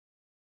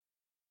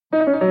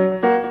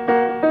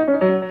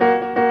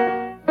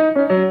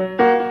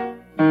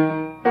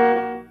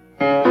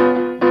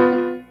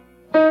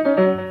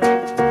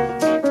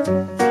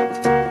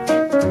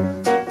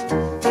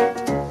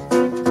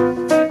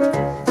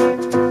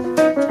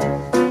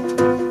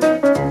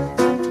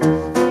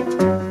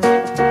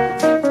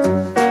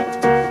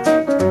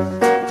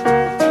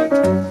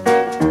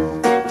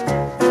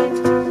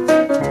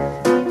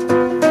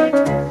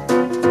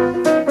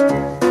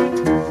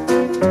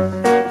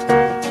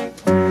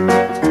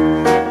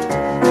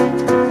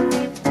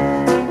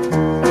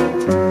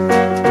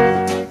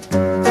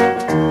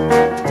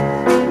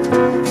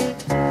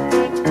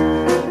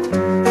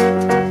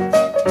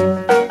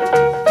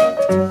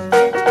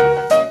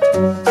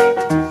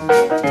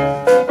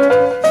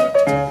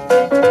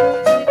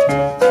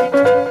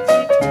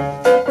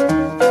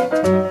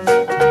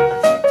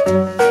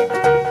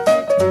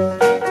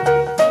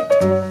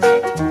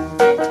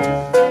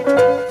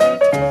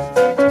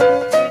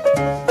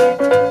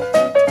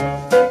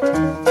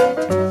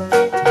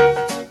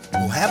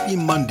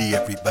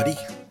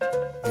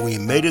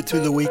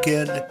Through the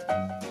weekend,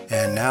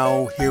 and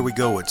now here we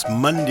go. It's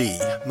Monday.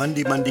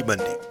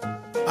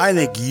 I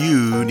think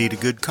you need a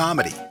good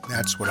comedy.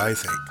 That's what I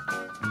think.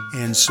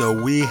 And so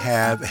we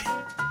have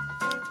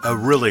a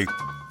really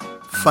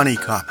funny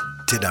comedy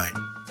tonight.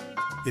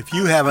 If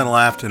you haven't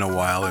laughed in a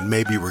while and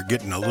maybe we're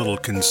getting a little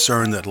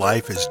concerned that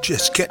life is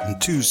just getting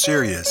too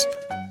serious,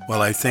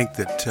 well, I think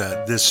that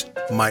this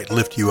might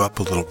lift you up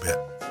a little bit.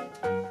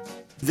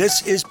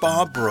 This is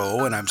Bob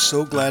Bro, and I'm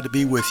so glad to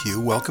be with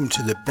you. Welcome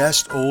to the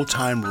Best Old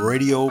Time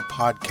Radio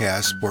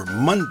Podcast for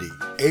Monday,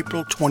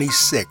 April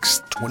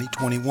 26th,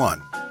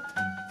 2021.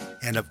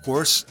 And of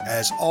course,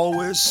 as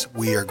always,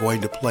 we are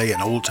going to play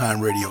an old time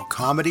radio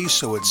comedy,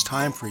 so it's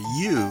time for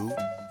you.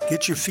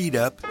 Get your feet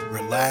up,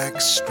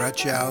 relax,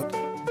 stretch out,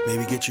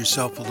 maybe get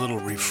yourself a little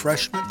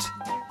refreshment,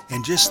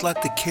 and just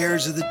let the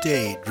cares of the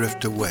day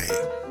drift away.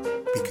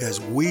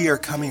 Because we are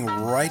coming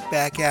right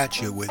back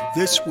at you with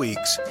this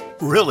week's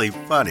really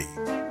funny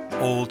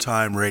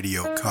old-time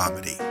radio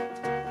comedy.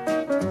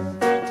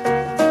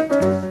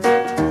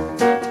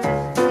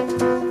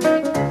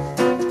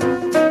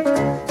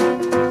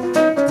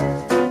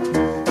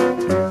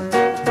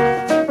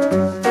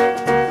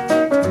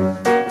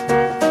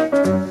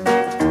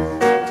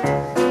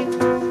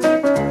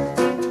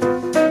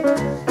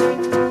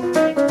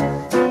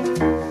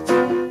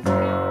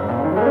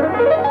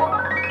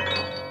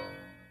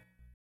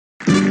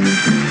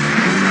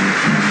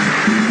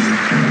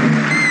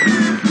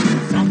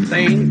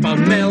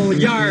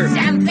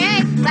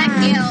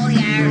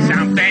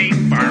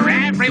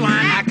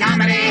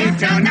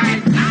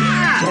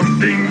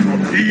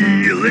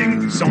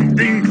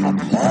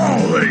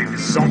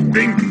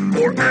 Something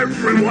for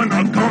everyone,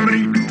 a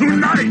comedy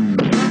tonight.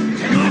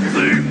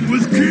 Nothing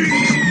with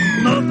kings,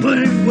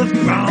 nothing with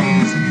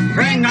crowns.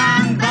 Bring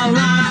on the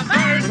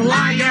lovers,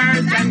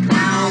 liars, and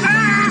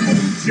clowns.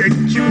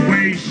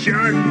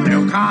 Situation,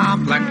 no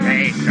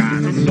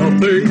complications.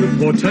 Nothing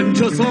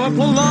portentous or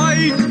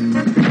polite.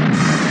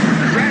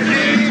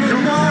 Ready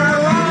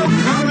tomorrow,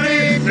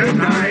 comedy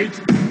tonight.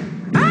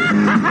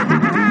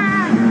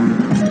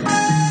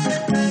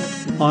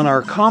 On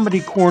our Comedy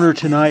Corner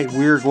tonight,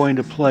 we're going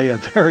to play a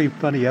very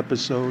funny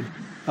episode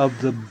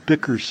of The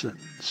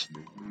Bickersons.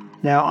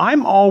 Now,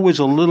 I'm always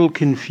a little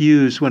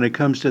confused when it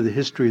comes to the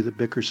history of the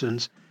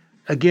Bickersons.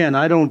 Again,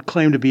 I don't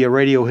claim to be a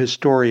radio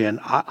historian.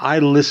 I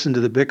listen to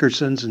the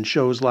Bickersons and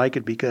shows like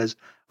it because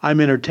I'm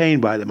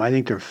entertained by them. I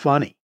think they're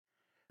funny.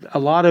 A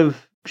lot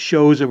of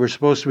shows that were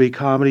supposed to be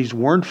comedies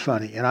weren't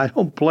funny, and I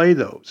don't play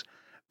those.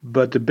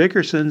 But the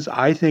Bickersons,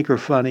 I think, are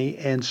funny,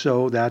 and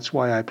so that's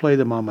why I play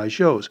them on my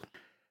shows.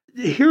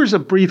 Here's a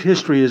brief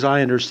history as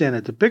I understand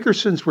it. The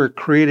Bickersons were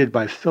created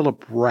by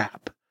Philip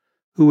Rapp,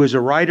 who was a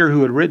writer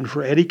who had written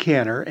for Eddie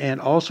Cantor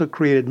and also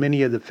created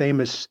many of the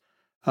famous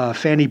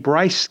Fanny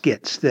Brice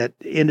skits that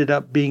ended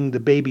up being the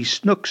Baby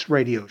Snooks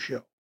radio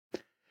show.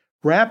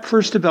 Rapp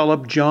first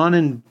developed John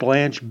and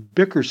Blanche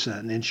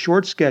Bickerson in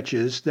short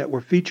sketches that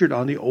were featured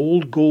on the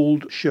Old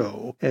Gold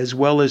show, as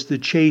well as the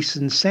Chase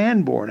and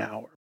Sanborn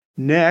Hour.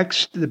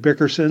 Next, the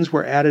Bickersons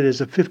were added as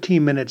a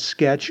 15-minute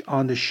sketch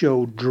on the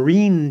show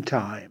Dreen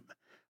Time,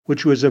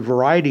 which was a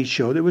variety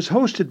show that was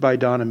hosted by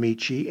Don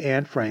Amici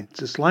and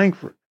Francis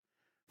Langford.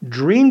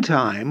 Dreen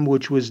Time,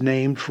 which was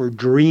named for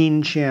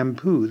Drene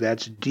Shampoo,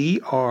 that's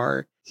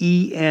D-R-E-N-E,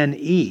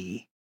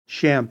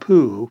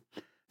 Shampoo,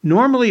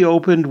 normally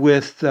opened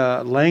with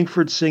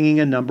Langford singing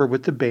a number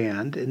with the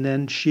band, and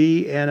then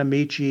she and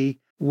Amici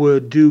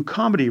would do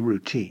comedy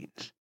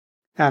routines.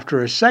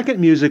 After a second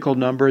musical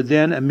number,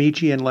 then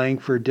Amici and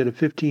Langford did a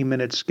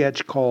 15-minute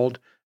sketch called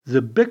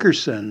The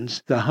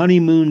Bickersons, The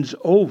Honeymoon's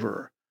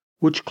Over,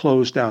 which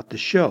closed out the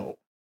show.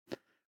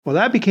 Well,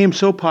 that became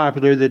so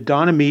popular that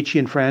Don Amici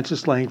and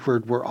Francis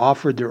Langford were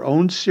offered their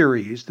own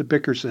series, The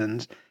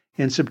Bickersons,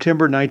 in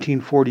September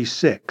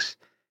 1946.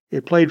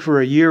 It played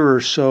for a year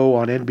or so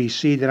on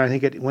NBC, then I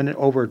think it went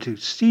over to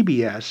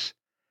CBS,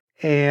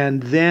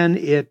 and then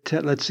The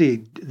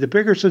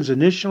Bickersons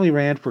initially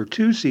ran for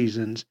 2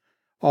 seasons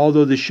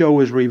although the show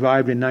was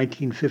revived in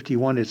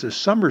 1951 as a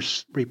summer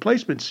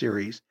replacement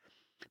series.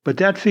 But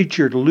that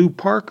featured Lou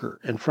Parker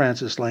and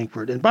Frances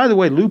Langford. And by the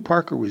way, Lou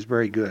Parker was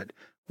very good.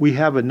 We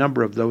have a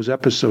number of those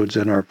episodes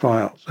in our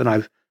files, and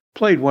I've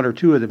played one or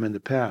two of them in the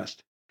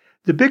past.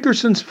 The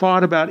Bickersons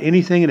fought about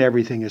anything and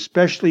everything,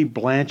 especially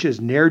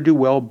Blanche's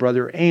ne'er-do-well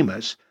brother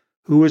Amos,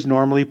 who was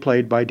normally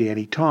played by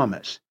Danny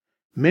Thomas.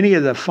 Many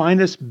of the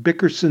finest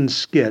Bickerson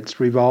skits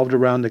revolved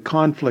around the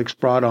conflicts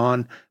brought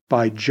on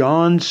by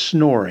John's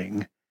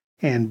snoring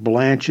and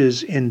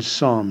Blanche's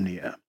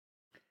insomnia.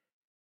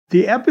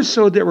 The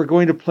episode that we're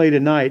going to play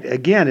tonight,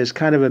 again, is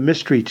kind of a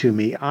mystery to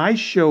me. I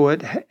show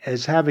it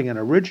as having an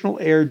original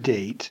air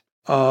date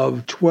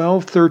of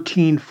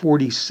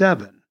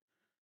 12/13/47,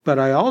 but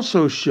I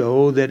also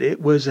show that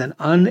it was an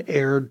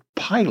unaired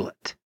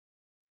pilot.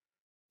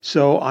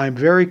 So I'm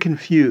very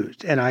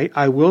confused. And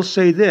I will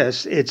say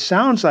this, it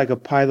sounds like a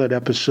pilot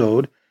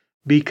episode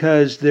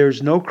because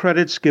there's no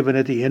credits given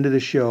at the end of the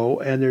show,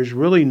 and there's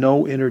really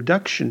no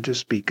introduction to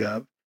speak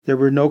of. There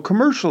were no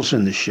commercials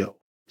in the show.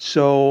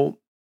 So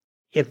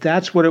if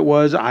that's what it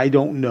was, I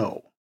don't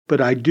know.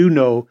 But I do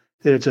know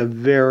that it's a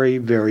very,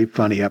 very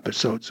funny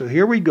episode. So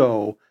here we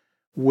go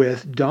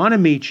with Don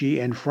Amici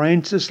and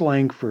Frances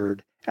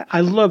Langford.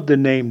 I love the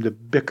name, the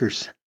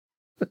Bickerson.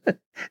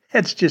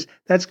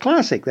 That's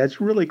classic.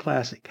 That's really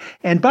classic.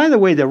 And by the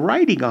way, the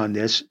writing on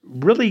this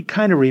really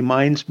kind of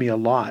reminds me a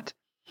lot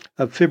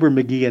of Fibber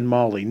McGee and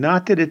Molly.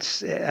 Not that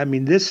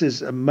this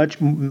is a much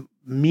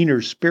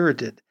meaner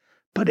spirited,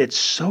 but it's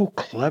so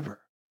clever.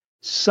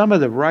 Some of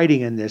the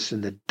writing in this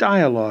and the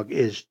dialogue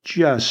is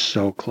just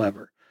so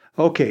clever.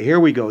 Okay, here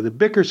we go. The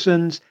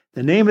Bickersons.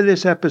 The name of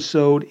this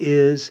episode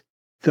is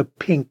The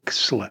Pink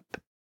Slip.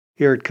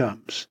 Here it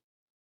comes.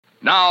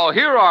 Now,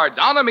 here are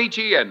Don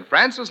Amici and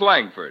Frances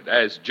Langford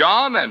as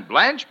John and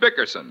Blanche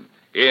Bickerson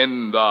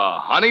in The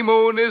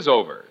Honeymoon is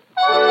Over.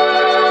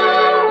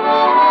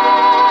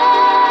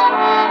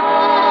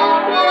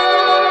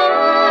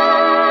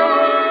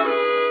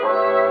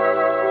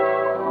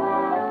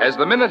 As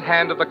the minute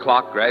hand of the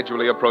clock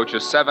gradually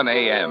approaches 7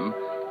 a.m.,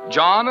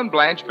 John and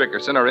Blanche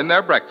Bickerson are in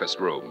their breakfast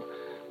room,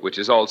 which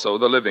is also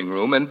the living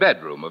room and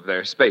bedroom of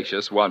their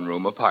spacious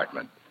one-room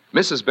apartment.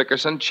 Mrs.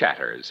 Bickerson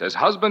chatters as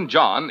husband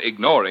John,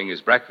 ignoring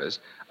his breakfast,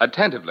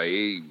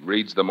 attentively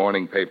reads the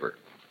morning paper.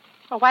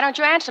 Well, why don't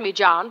you answer me,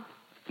 John?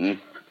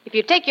 If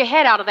you take your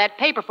head out of that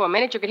paper for a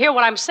minute, you could hear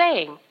what I'm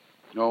saying.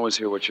 I always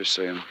hear what you're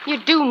saying. You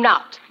do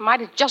not.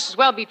 Might just as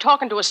well be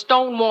talking to a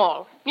stone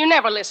wall. You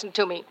never listen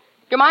to me.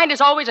 Your mind is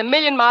always a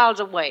million miles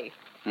away.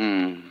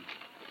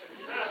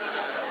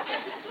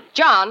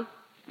 John.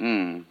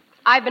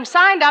 I've been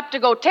signed up to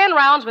go 10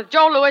 rounds with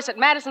Joe Louis at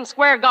Madison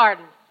Square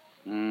Garden.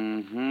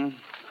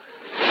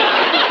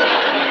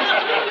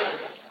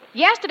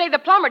 Yesterday, the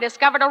plumber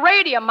discovered a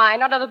radium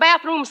mine under the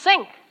bathroom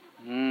sink.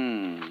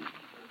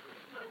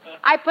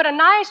 I put a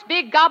nice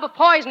big gob of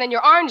poison in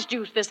your orange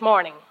juice this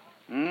morning.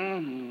 Give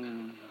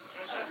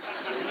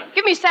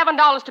me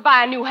 $7 to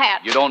buy a new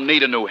hat. You don't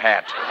need a new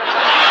hat.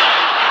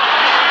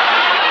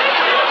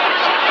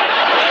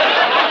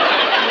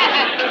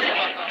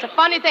 It's a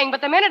funny thing,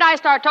 but the minute I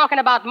start talking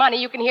about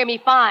money, you can hear me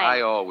fine.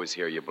 I always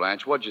hear you,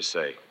 Blanche. What'd you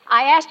say?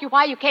 I asked you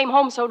why you came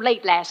home so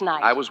late last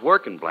night. I was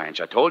working, Blanche.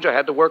 I told you I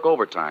had to work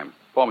overtime.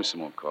 Pour me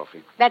some more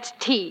coffee. That's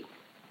tea.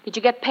 Did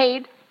you get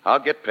paid? I'll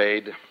get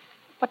paid.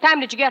 What time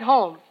did you get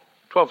home?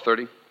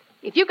 12:30.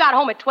 If you got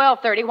home at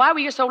 12:30, why were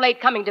you so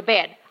late coming to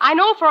bed? I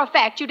know for a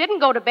fact you didn't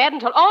go to bed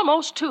until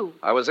almost 2.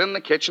 I was in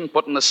the kitchen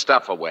putting the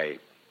stuff away.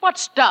 What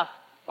stuff?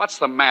 What's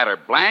the matter,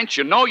 Blanche?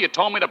 You know you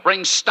told me to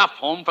bring stuff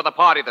home for the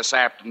party this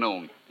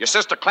afternoon. Your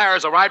sister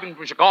Clara's arriving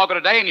from Chicago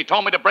today, and you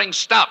told me to bring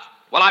stuff.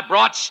 Well, I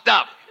brought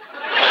stuff.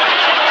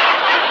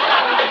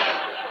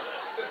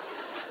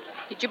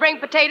 Did you bring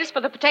potatoes for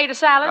the potato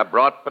salad? I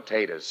brought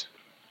potatoes.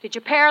 Did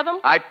you pare them?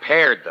 I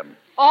pared them.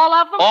 All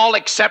of them? All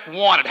except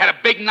one. It had a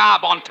big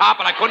knob on top,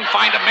 and I couldn't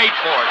find a mate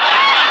for it.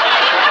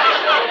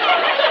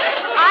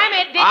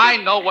 I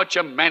know what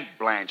you meant,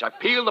 Blanche. I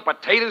peeled the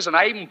potatoes, and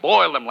I even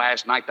boiled them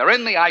last night. They're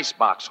in the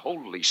icebox.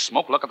 Holy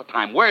smoke, look at the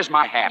time. Where's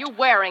my hat? You're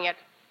wearing it.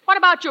 What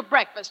about your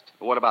breakfast?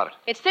 What about it?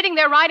 It's sitting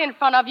there right in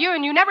front of you,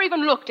 and you never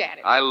even looked at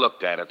it. I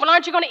looked at it. Well,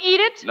 aren't you going to eat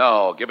it?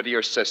 No, give it to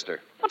your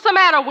sister. What's the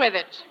matter with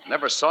it?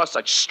 Never saw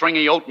such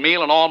stringy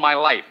oatmeal in all my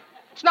life.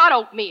 It's not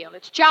oatmeal.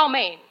 It's chow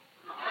mein.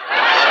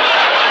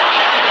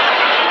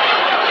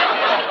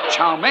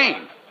 Chow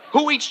mein?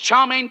 Who eats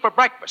chow mein for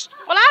breakfast?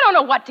 Well, I don't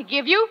know what to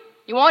give you.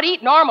 You won't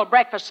eat normal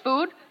breakfast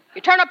food.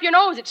 You turn up your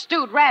nose at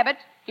stewed rabbit.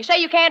 You say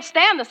you can't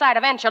stand the sight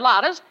of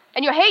enchiladas.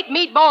 And you hate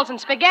meatballs and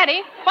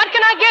spaghetti. What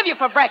can I give you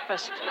for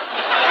breakfast?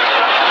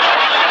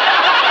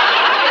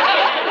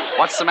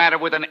 What's the matter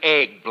with an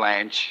egg,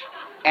 Blanche?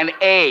 An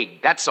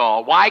egg, that's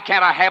all. Why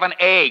can't I have an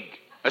egg?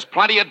 There's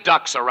plenty of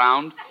ducks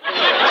around.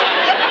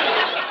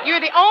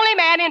 You're the only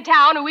man in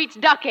town who eats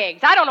duck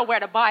eggs. I don't know where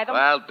to buy them.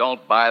 Well,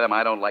 don't buy them.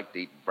 I don't like to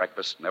eat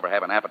breakfast. Never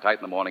have an appetite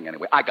in the morning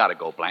anyway. I gotta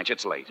go, Blanche.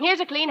 It's late.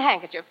 Here's a clean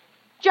handkerchief.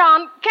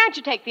 John, can't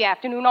you take the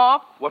afternoon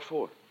off? What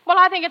for? Well,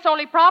 I think it's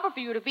only proper for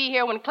you to be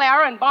here when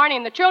Clara and Barney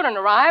and the children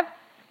arrive.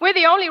 We're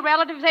the only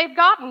relatives they've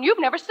got, and you've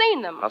never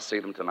seen them. I'll see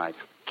them tonight.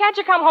 Can't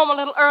you come home a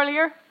little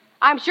earlier?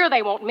 I'm sure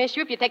they won't miss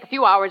you if you take a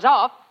few hours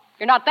off.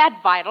 You're not that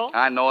vital.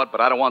 I know it,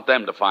 but I don't want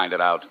them to find it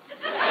out.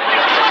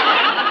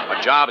 My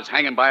job is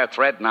hanging by a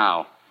thread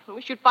now.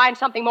 We should find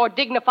something more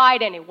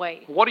dignified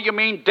anyway. What do you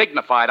mean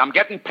dignified? I'm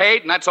getting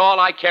paid, and that's all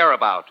I care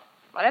about.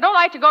 But I don't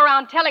like to go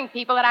around telling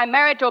people that I'm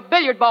married to a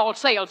billiard ball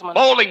salesman.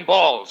 Bowling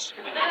balls.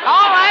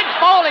 All right,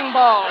 bowling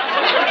balls.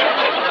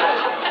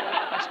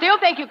 I still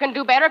think you can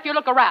do better if you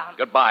look around.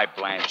 Goodbye,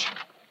 Blanche.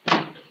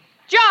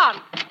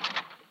 John!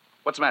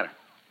 What's the matter?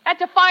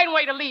 That's a fine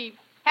way to leave.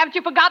 Haven't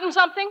you forgotten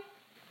something?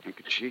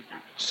 Handkerchief,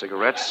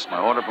 cigarettes, my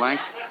order blank,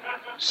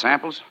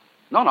 samples.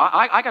 No,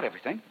 I got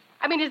everything.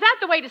 I mean, is that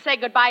the way to say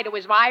goodbye to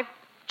his wife?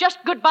 Just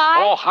goodbye?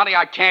 Oh, honey,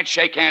 I can't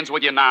shake hands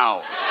with you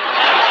now.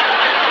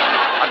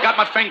 I've got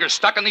my fingers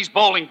stuck in these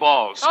bowling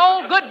balls.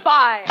 Oh,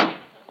 goodbye.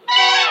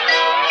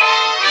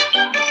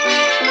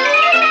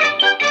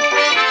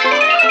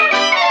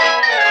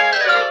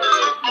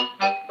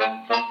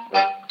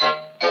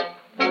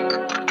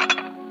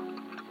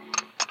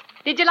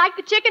 Did you like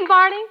the chicken,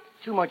 Barney?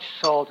 Too much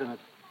salt in it.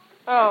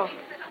 Oh.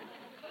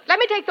 Let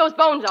me take those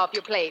bones off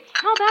your plate.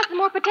 How about some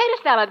more potato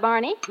salad,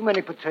 Barney? Too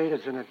many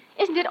potatoes in it.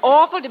 Isn't it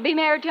awful to be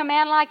married to a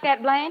man like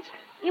that, Blanche?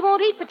 He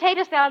won't eat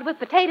potato salad with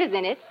potatoes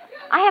in it.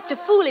 I have to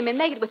fool him and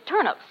make it with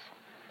turnips.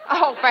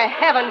 Oh, for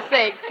heaven's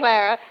sake,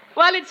 Clara.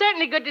 Well, it's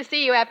certainly good to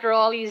see you after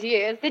all these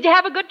years. Did you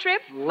have a good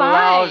trip?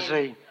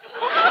 Lousy.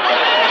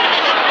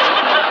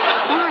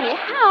 Barney,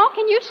 how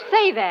can you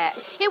say that?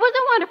 It was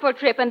a wonderful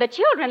trip, and the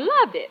children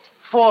loved it.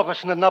 4 of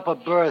us in an upper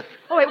berth.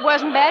 Oh, it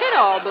wasn't bad at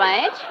all,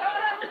 Blanche.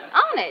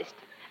 Honest.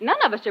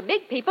 None of us are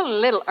big people,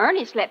 and little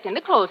Ernie slept in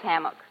the clothes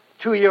hammock.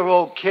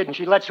 2-year-old kid, and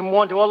she lets him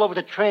wander all over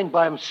the train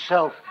by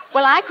himself.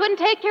 Well, I couldn't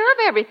take care of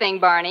everything,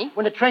 Barney.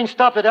 When the train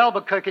stopped at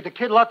Albuquerque, the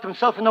kid locked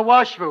himself in the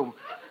washroom.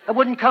 I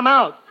wouldn't come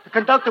out. The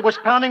conductor was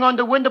pounding on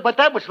the window, but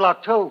that was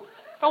locked, too.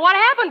 Well, what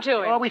happened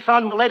to him? Oh, we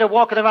found him later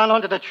walking around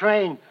under the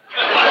train.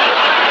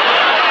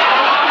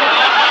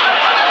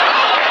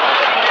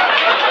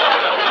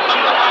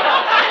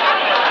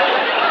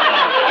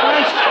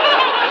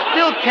 I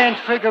still can't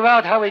figure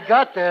out how he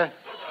got there.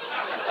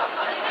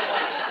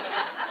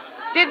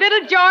 Did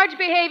little George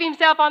behave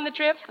himself on the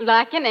trip?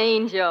 Like an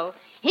angel.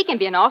 He can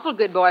be an awful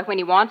good boy when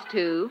he wants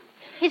to.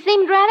 He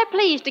seemed rather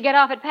pleased to get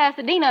off at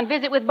Pasadena and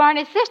visit with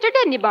Barney's sister,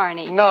 didn't you,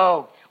 Barney?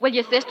 No. Well,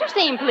 your sister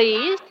seemed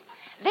pleased.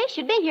 They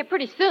should be here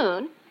pretty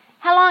soon.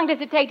 How long does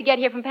it take to get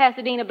here from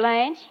Pasadena,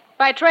 Blanche?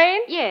 By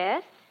train?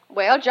 Yes.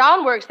 Well,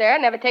 John works there.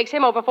 It never takes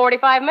him over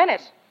 45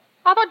 minutes.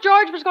 I thought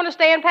George was going to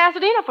stay in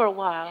Pasadena for a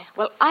while.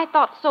 Well, I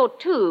thought so,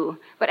 too.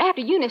 But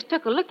after Eunice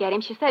took a look at him,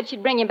 she said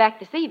she'd bring him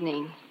back this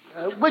evening.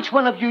 Which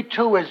one of you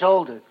two is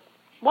older?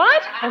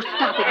 What? Oh,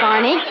 stop it,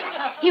 Barney.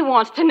 He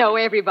wants to know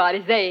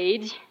everybody's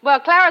age. Well,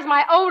 Clara's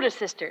my older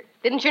sister.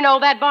 Didn't you know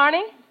that,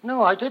 Barney?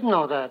 No, I didn't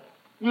know that.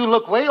 You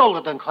look way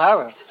older than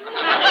Clara.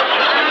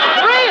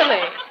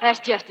 Really? That's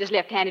just his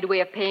left-handed way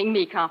of paying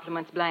me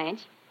compliments,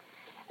 Blanche.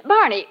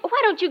 Barney, why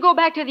don't you go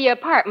back to the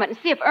apartment and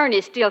see if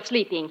Ernie's still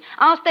sleeping?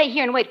 I'll stay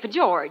here and wait for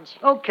George.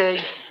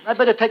 Okay. I'd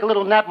better take a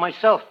little nap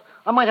myself.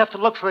 I might have to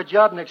look for a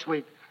job next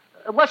week.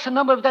 What's the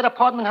number of that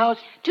apartment house?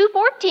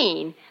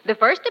 214, the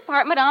first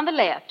apartment on the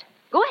left.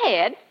 Go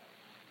ahead.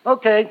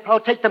 Okay, I'll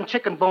take them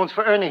chicken bones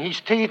for Ernie. He's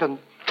teething.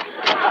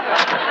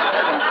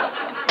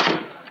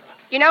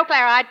 You know,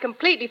 Clara, I'd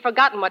completely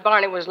forgotten what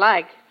Barney was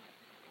like.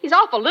 He's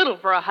awful little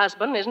for a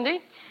husband, isn't he?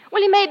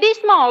 Well, he may be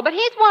small, but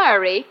he's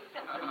wiry.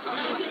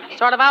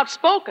 Sort of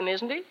outspoken,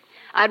 isn't he?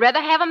 I'd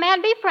rather have a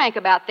man be frank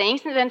about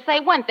things than say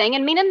one thing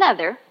and mean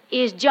another.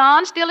 Is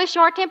John still as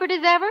short-tempered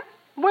as ever?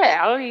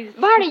 Well, he's...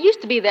 Barney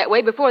used to be that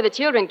way before the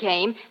children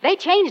came. They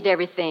changed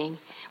everything.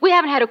 We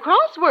haven't had a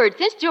crossword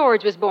since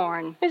George was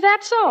born. Is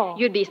that so?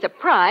 You'd be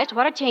surprised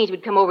what a change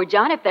would come over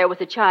John if there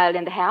was a child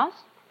in the house.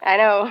 I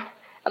know.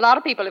 A lot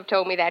of people have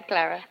told me that,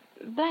 Clara.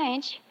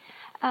 Blanche,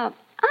 I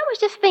was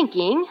just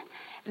thinking,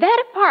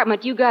 that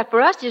apartment you got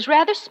for us is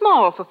rather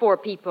small for 4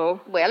 people.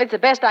 Well, it's the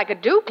best I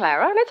could do,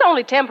 Clara, and it's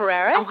only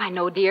temporary. Oh, I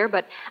know, dear,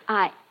 but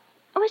I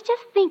was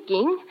just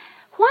thinking,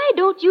 why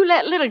don't you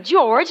let little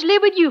George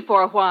live with you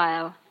for a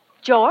while?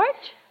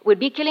 George? Would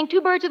be killing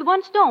 2 birds with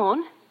 1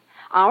 stone.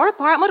 Our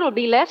apartment will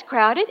be less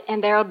crowded,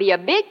 and there'll be a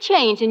big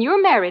change in your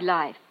married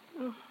life.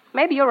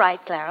 Maybe you're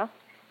right, Clara.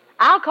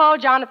 I'll call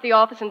John at the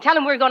office and tell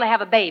him we're going to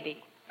have a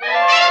baby.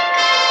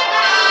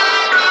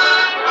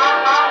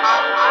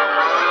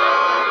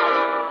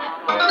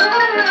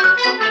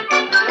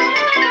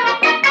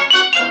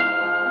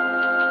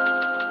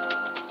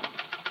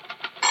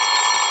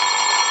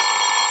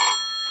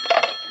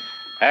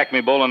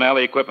 Acme Bowling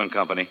Alley Equipment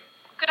Company.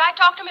 Could I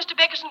talk to Mr.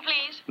 Bickerson,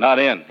 please? Not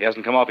in. He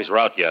hasn't come off his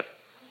route yet.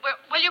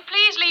 Will you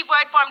please leave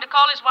word for him to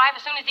call his wife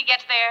as soon as he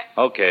gets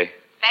there? Okay.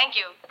 Thank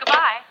you.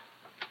 Goodbye.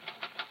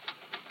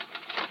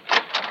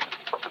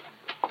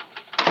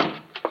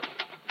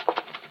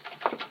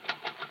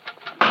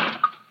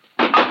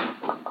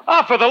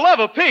 Ah, for the love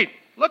of Pete!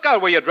 Look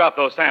out where you dropped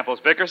those samples,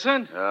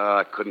 Bickerson.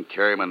 I couldn't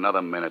carry him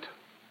another minute.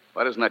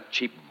 Why doesn't that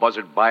cheap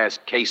buzzard buy us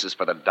cases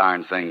for the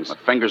darn things? My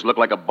fingers look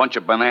like a bunch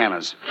of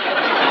bananas.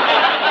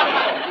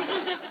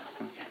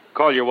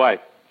 Call your wife.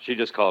 She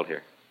just called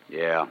here.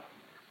 Yeah.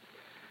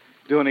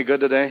 Do any good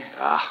today?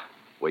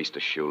 Waste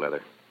of shoe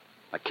leather.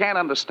 I can't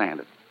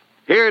understand it.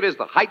 Here it is,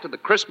 the height of the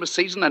Christmas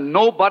season, and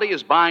nobody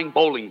is buying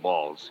bowling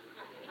balls.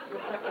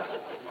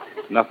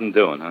 Nothing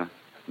doing, huh?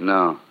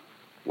 No.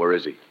 Where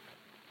is he?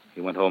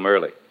 He went home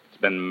early.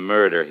 It's been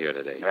murder here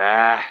today.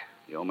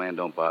 The old man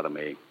don't bother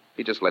me.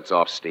 He just lets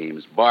off steam.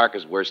 His bark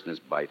is worse than his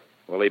bite.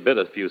 Well, he bit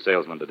a few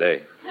salesmen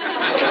today.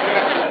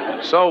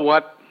 So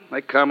what?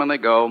 They come and they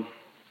go.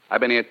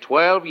 I've been here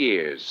 12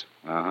 years.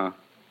 Uh-huh.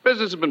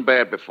 Business has been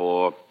bad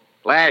before.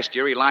 Last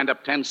year, he lined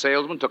up 10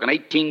 salesmen, took an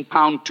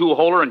 18-pound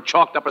two-holer, and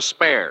chalked up a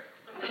spare.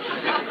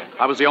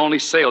 I was the only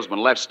salesman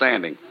left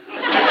standing.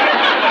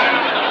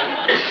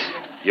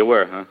 You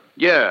were, huh?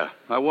 Yeah,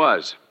 I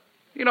was.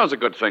 He knows a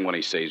good thing when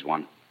he sees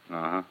one.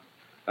 Uh-huh.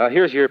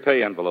 Here's your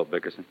pay envelope,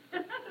 Bickerson.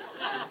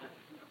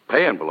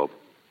 Pay envelope?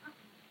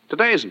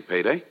 Today isn't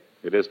payday.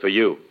 It is for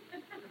you.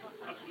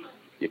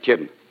 You're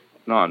kidding.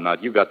 No, I'm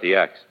not. You got the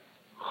axe.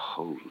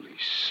 Holy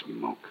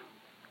smoke.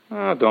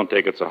 Oh, don't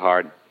take it so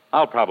hard.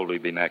 I'll probably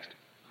be next.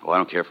 Oh, I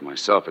don't care for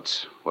myself.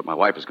 It's what my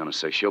wife is going to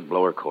say. She'll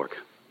blow her cork.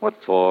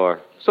 What for?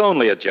 It's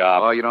only a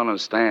job. Oh, you don't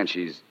understand.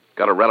 She's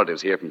got her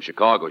relatives here from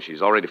Chicago.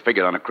 She's already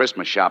figured on her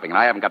Christmas shopping, and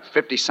I haven't got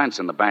 50 cents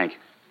in the bank.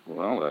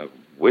 Well, I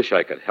wish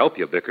I could help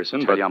you,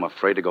 Bickerson, Tell you, I'm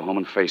afraid to go home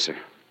and face her.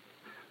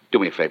 Do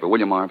me a favor, will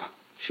you, Marv?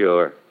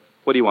 Sure.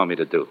 What do you want me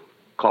to do?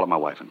 Call up my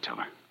wife and tell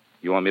her.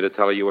 You want me to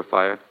tell her you were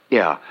fired?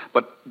 Yeah,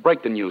 but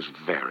break the news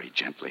very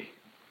gently.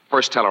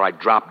 First tell her I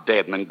dropped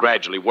dead and then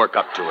gradually work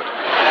up to it.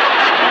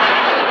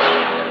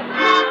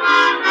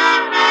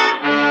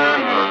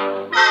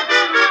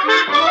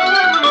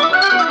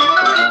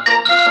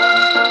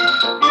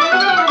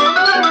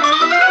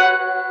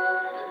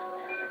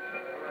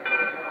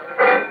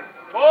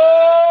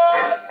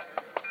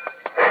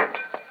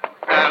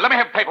 Let me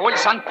have paper, will you,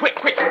 son? Quick.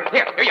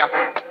 Here you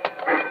are.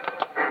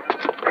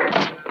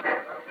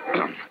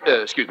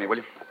 Excuse me, will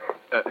you?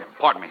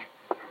 Pardon me.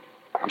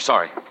 I'm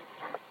sorry.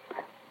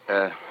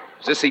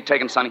 Is this seat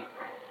taken, Sonny?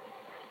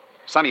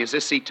 Sonny, is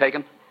this seat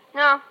taken?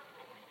 No.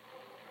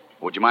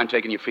 Would you mind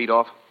taking your feet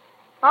off?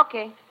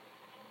 Okay.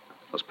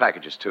 Those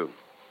packages, too.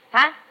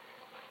 Huh?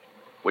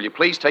 Will you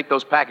please take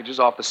those packages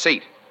off the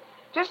seat?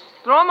 Just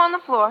throw them on the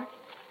floor.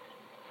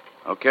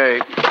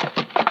 Okay.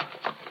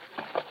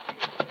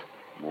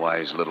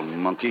 Wise little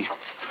monkey.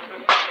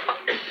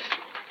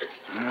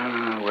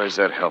 Where's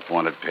that help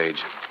wanted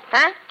page?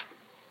 Huh?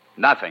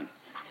 Nothing.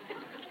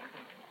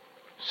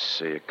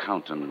 Say,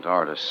 accountant,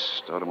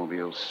 artist,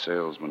 automobile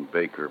salesman,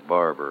 baker,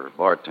 barber,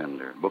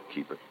 bartender,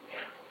 bookkeeper.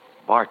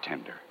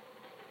 Bartender.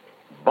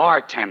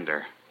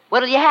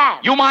 What'll you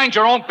have? You mind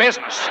your own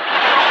business.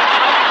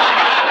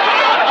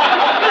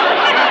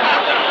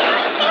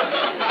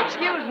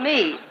 Excuse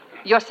me.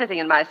 You're sitting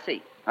in my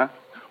seat. Huh?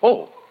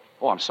 Oh,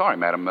 I'm sorry,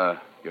 madam.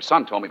 Your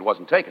son told me it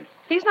wasn't taken.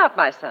 He's not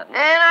my son. And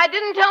I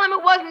didn't tell him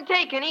it wasn't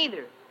taken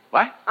either.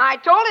 What? I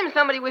told him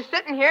somebody was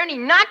sitting here and he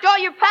knocked all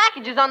your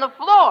packages on the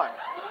floor.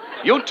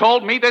 You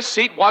told me this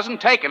seat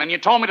wasn't taken, and you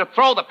told me to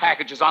throw the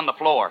packages on the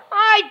floor.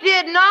 I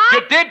did not.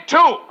 You did, too.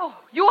 Oh,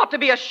 you ought to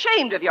be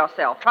ashamed of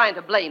yourself trying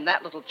to blame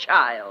that little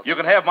child. You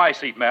can have my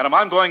seat, madam.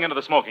 I'm going into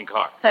the smoking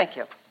car. Thank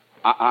you.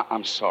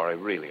 I'm sorry,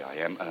 really, I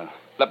am.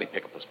 Let me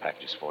pick up those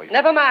packages for you.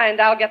 Never mind.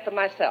 I'll get them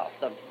myself.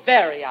 The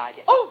very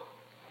idea. Oh!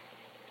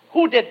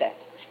 Who did that?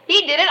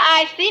 He did it.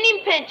 I seen him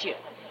pinch you.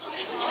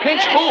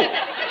 Pinch who?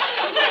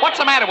 What's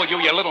the matter with you,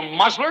 you little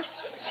muzzler?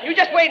 You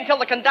just wait until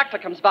the conductor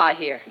comes by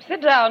here.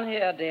 Sit down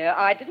here, dear.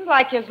 I didn't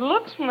like his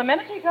looks from the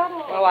minute he got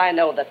on. Oh, I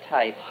know the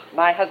type.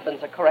 My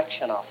husband's a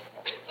correction officer.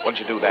 What'd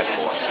you do that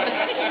for?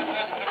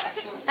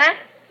 Huh?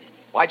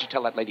 Why'd you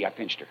tell that lady I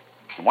pinched her?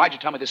 And why'd you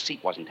tell me this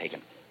seat wasn't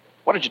taken?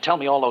 What did you tell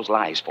me all those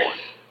lies for?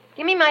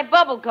 Give me my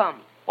bubble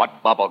gum.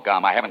 What bubble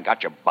gum? I haven't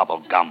got your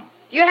bubble gum.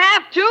 You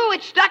have to.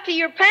 It's stuck to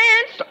your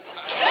pants.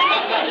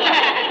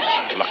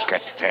 Look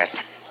at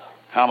that.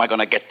 How am I going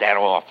to get that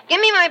off? Give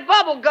me my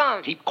bubble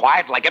gum. Keep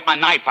quiet till I get my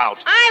knife out.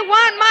 I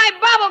want my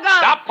bubble gum.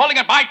 Stop pulling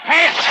at my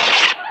pants!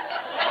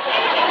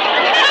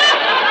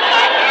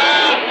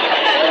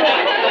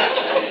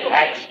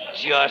 That's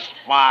just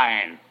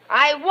fine.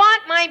 I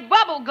want my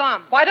bubble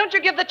gum. Why don't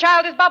you give the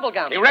child his bubble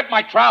gum? He ripped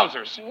my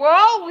trousers.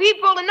 Whoa, he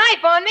pulled a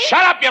knife on me.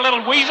 Shut up, you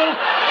little weasel. What's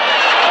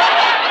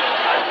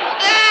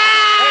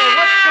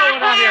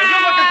going on here? You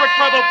looking for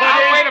trouble,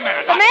 buddy? Now, wait a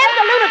minute. The man's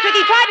a lunatic.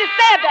 He tried to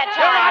stab that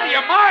You're child. out of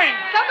your mind.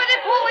 Somebody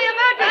pull the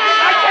emergency.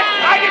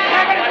 I didn't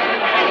have it.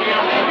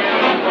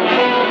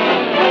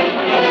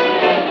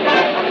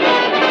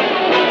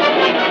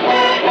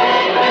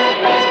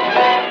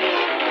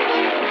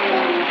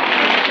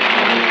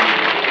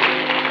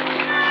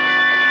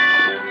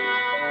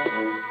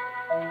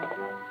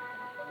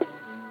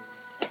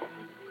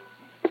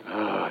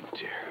 Oh,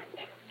 dear.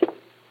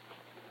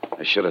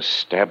 I should have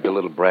stabbed the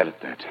little brat at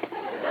that.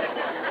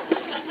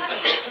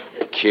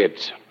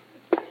 Kids.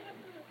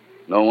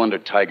 No wonder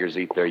tigers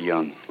eat their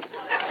young.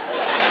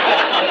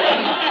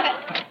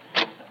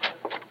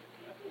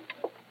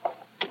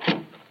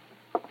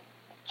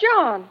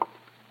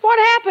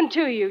 happened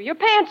to you? Your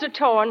pants are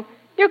torn.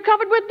 You're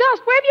covered with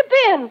dust. Where have you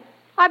been?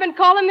 I've been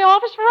calling the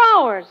office for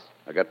hours.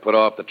 I got put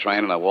off the train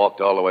and I walked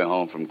all the way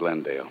home from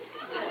Glendale.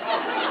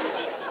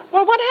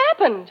 Well, what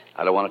happened?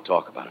 I don't want to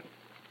talk about it.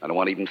 I don't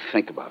want to even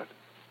think about it.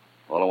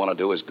 All I want to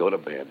do is go to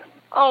bed.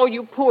 Oh,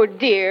 you poor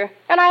dear.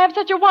 And I have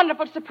such a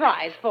wonderful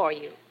surprise for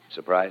you.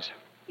 Surprise?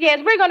 Yes,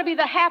 we're going to be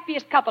the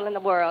happiest couple in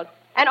the world.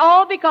 And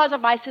all because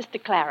of my sister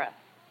Clara.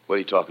 What are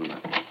you talking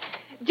about?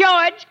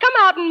 George, come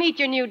out and meet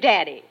your new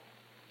daddy.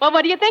 Well,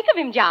 what do you think of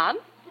him, John?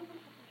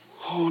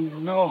 Oh,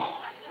 no.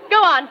 Go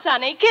on,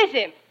 Sonny. Kiss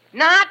him.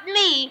 Not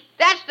me.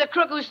 That's the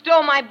crook who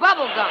stole my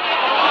bubble gum.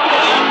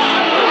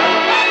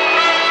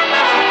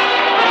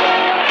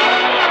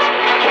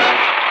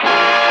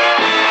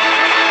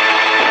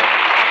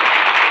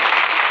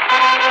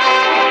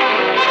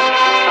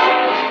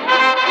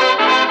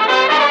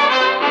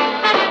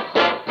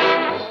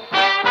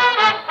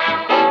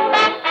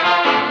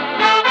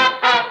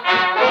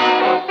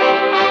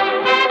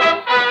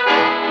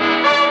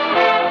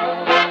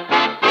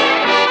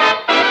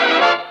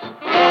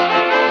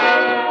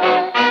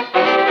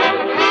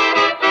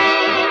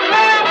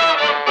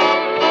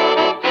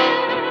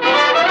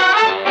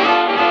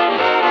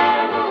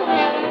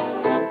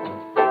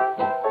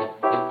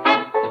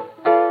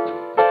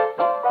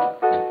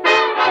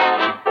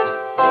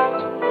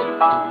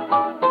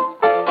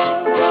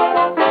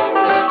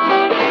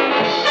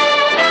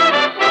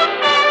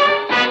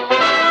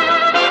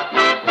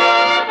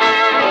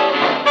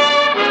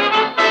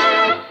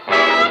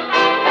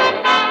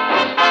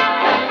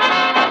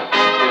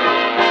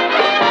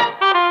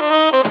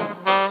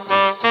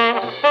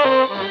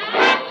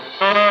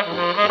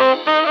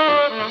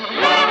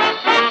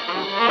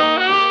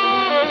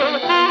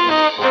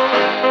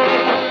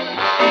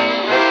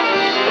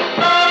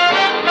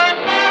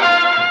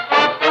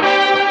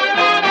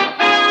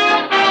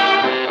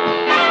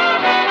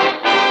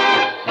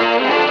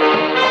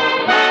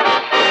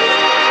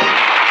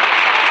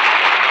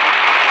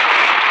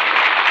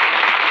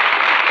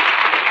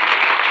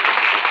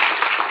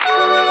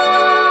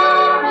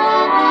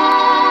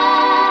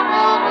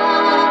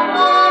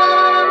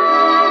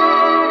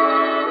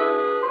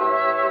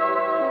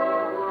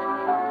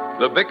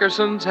 The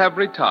Bickersons have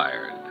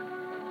retired.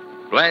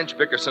 Blanche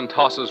Bickerson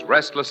tosses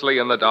restlessly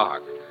in the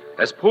dark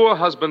as poor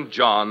husband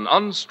John,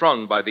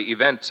 unstrung by the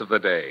events of the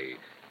day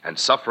and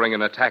suffering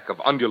an attack of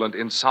undulant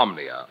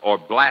insomnia or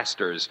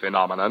Blaster's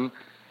phenomenon,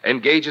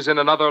 engages in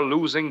another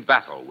losing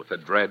battle with a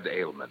dread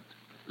ailment.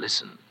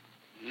 Listen.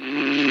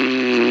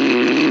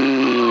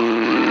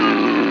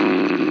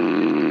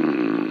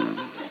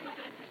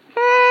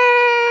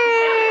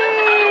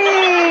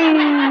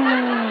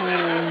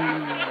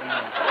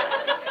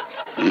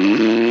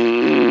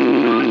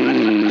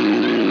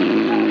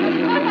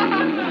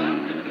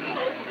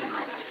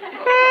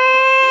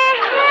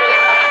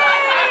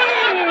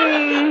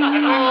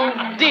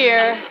 Oh,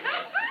 dear.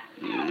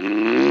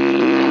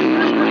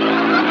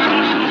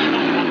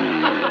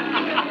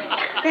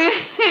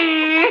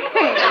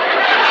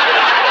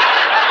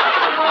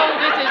 Oh,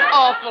 this is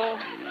awful.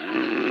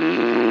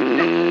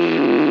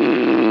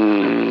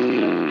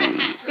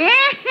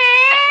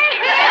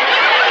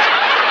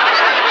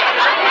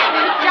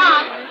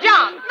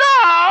 John.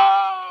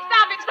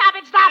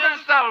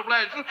 Stop it,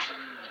 Blanche.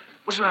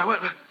 What's the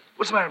matter?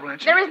 What's the matter,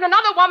 Blanche? There isn't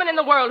another woman in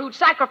the world who'd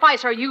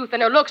sacrifice her youth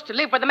and her looks to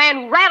live with a man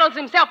who rattles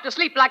himself to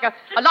sleep like a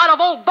lot of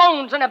old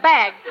bones in a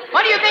bag.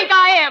 What do you think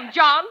I am,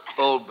 John?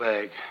 Old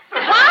bag.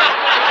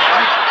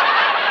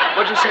 What?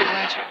 What'd you say,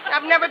 Blanche?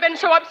 I've never been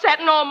so upset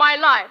in all my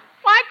life.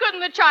 Why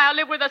couldn't the child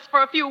live with us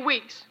for a few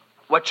weeks?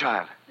 What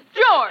child?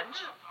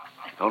 George.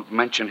 Don't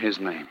mention his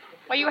name.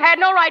 Well, you had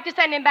no right to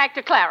send him back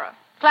to Clara.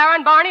 Clara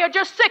and Barney are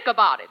just sick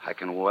about it. I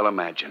can well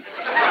imagine.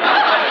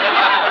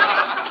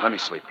 Let me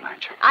sleep,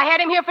 Blanche. I had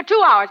him here for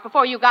 2 hours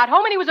before you got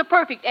home, and he was a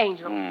perfect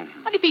angel.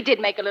 What if he did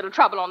make a little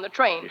trouble on the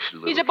train?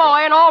 He's a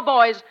boy, and all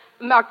boys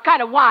are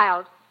kind of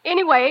wild.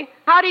 Anyway,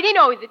 how did he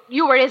know that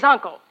you were his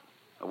uncle?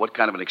 What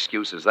kind of an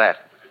excuse is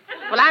that?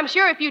 Well, I'm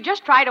sure if you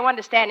just try to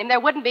understand him,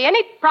 there wouldn't be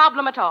any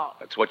problem at all.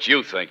 That's what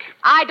you think.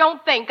 I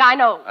don't think I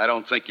know. I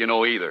don't think you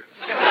know either.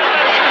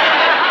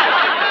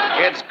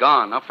 Kid's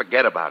gone. Now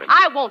forget about it.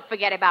 I won't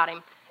forget about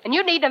him. And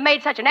you needn't have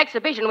made such an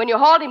exhibition when you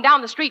hauled him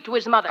down the street to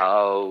his mother.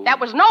 Oh. That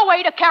was no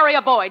way to carry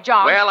a boy,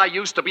 John. Well, I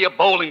used to be a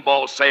bowling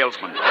ball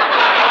salesman.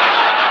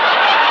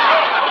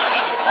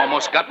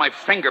 Almost got my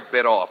finger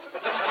bit off.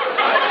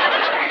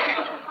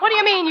 What do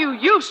you mean you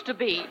used to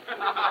be?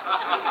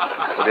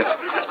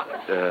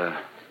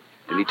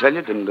 Did he tell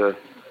you? Did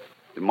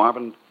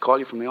Marvin call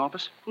you from the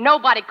office?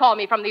 Nobody called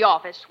me from the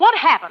office. What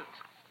happened?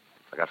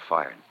 I got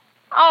fired.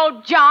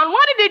 Oh, John,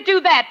 what did he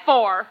do that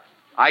for?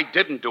 I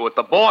didn't do it.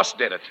 The boss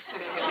did it.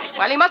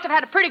 Well, he must have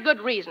had a pretty good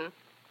reason.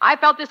 I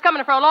felt this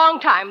coming for a long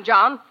time,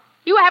 John.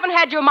 You haven't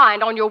had your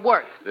mind on your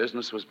work.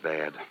 Business was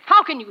bad.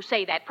 How can you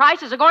say that?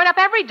 Prices are going up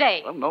every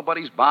day. Well,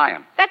 nobody's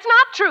buying. That's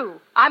not true.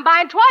 I'm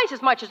buying twice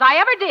as much as I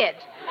ever did.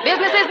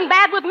 Business isn't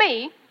bad with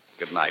me.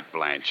 Good night,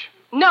 Blanche.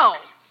 No.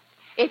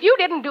 If you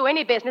didn't do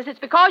any business, it's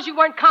because you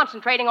weren't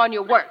concentrating on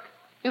your work.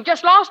 You've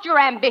just lost your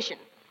ambition.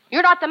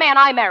 You're not the man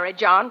I married,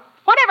 John.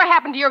 Whatever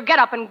happened to your get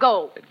up and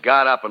go? It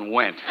got up and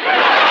went.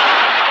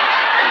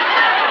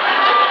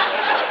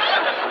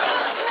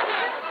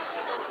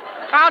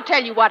 I'll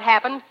tell you what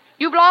happened.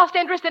 You've lost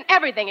interest in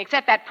everything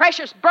except that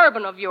precious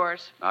bourbon of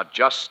yours. Now,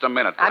 just a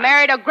minute. I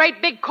married a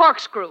great big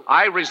corkscrew.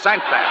 I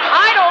resent that.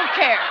 I don't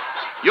care.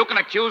 You can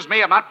accuse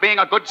me of not being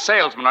a good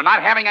salesman or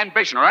not having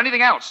ambition or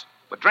anything else,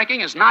 but drinking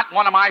is not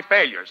one of my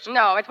failures.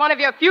 No, it's one of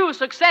your few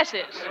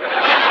successes.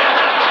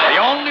 The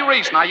only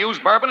reason I use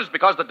bourbon is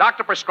because the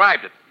doctor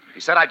prescribed it. He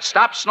said I'd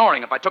stop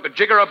snoring if I took a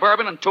jigger of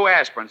bourbon and 2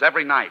 aspirins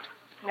every night.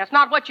 That's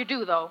not what you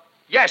do, though.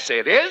 Yes,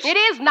 it is. It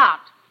is not.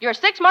 You're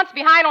 6 months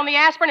behind on the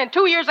aspirin and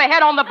 2 years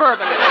ahead on the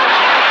bourbon.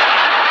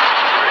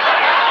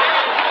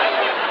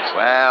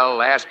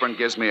 Well, aspirin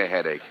gives me a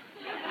headache.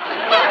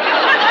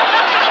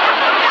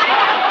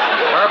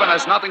 Bourbon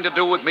has nothing to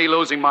do with me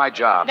losing my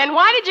job. Then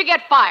why did you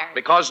get fired?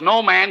 Because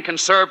no man can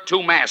serve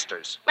 2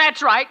 masters.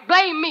 That's right.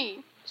 Blame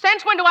me.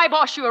 Since when do I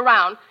boss you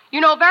around? You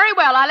know very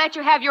well I let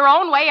you have your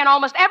own way in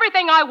almost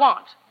everything I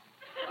want.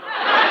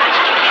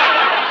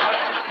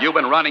 You've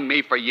been running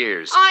me for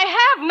years.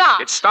 I have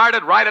not. It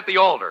started right at the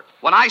altar.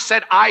 When I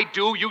said I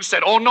do, you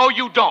said, oh, no,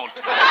 you don't.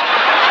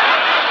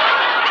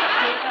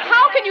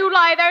 How can you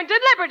lie there and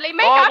deliberately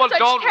make up such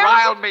don't terrible...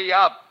 rile me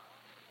up.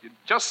 You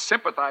just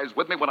sympathize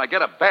with me when I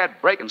get a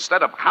bad break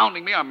instead of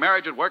hounding me on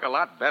marriage would work a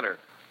lot better.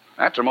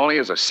 Matrimony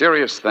is a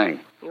serious thing.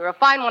 You're a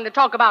fine one to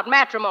talk about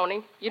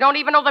matrimony. You don't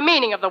even know the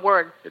meaning of the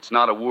word. It's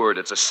not a word,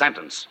 it's a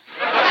sentence.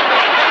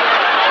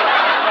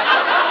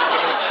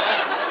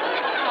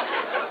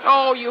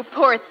 Oh, you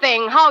poor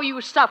thing, how you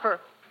suffer.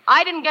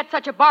 I didn't get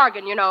such a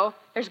bargain, you know.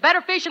 There's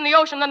better fish in the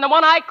ocean than the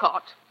one I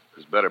caught.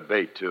 There's better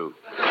bait, too.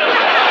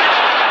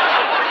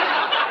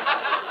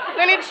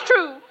 Then it's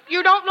true.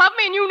 You don't love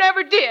me and you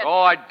never did.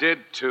 Oh, I did,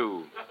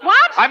 too.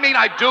 What? I mean,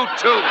 I do,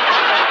 too.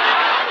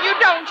 You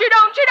don't.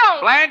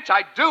 Blanche,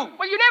 I do.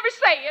 Well, you never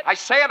say it. I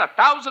say it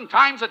 1,000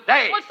 times a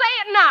day. Well, say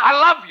it now. I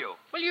love you.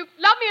 Will you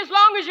love me as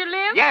long as you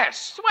live?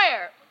 Yes.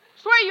 Swear.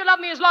 Swear you love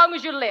me as long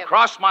as you live.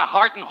 Cross my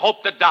heart and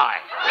hope to die.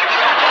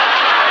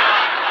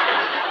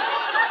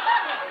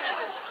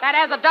 That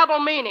has a double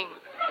meaning.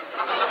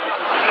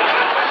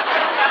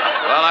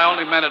 Well, I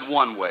only meant it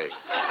one way.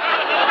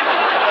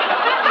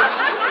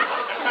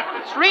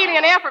 It's really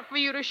an effort for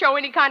you to show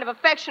any kind of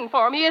affection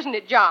for me, isn't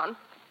it, John?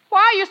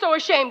 Why are you so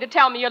ashamed to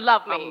tell me you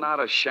love me? I'm not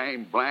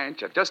ashamed,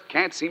 Blanche. I just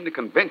can't seem to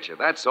convince you.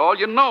 That's all.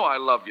 You know I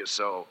love you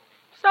so.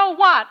 So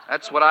what?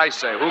 That's what I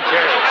say. Who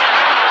cares?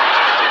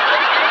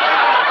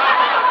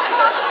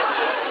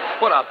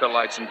 Put out the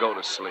lights and go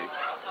to sleep.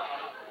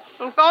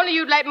 If only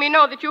you'd let me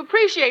know that you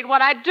appreciate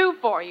what I do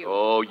for you.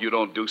 Oh, you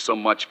don't do so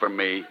much for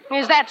me.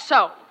 Is that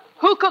so?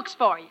 Who cooks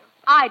for you?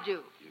 I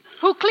do.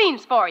 Who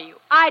cleans for you?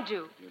 I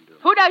do.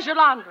 Who does your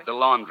laundry? The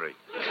laundry.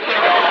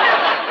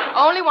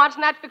 Only once,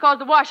 and that's because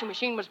the washing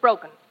machine was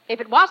broken.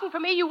 If it wasn't for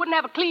me, you wouldn't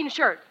have a clean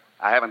shirt.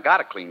 I haven't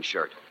got a clean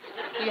shirt.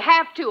 You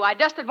have to. I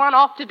dusted one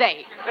off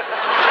today.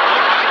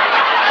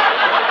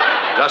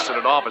 Dusted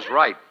it off is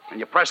right. And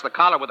you press the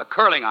collar with a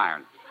curling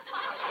iron.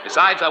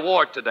 Besides, I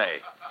wore it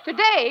today.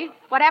 Today?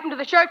 What happened to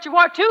the shirt you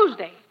wore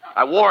Tuesday?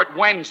 I wore it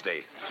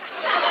Wednesday.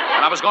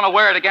 And I was going to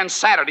wear it again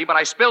Saturday, but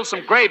I spilled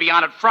some gravy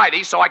on it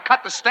Friday, so I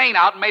cut the stain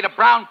out and made a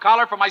brown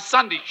collar for my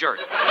Sunday shirt.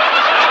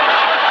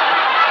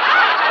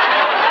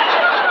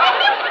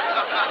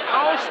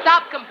 Oh,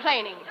 stop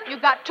complaining.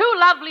 You've got 2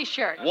 lovely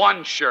shirts.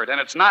 One shirt, and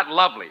it's not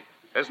lovely.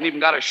 It hasn't even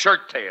got a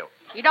shirt tail.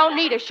 You don't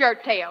need a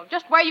shirt tail.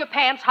 Just wear your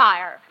pants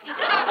higher.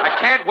 I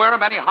can't wear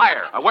them any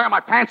higher. I wear my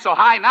pants so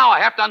high now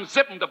I have to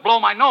unzip them to blow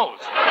my nose.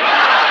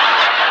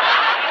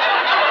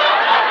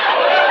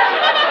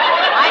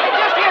 I can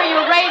just hear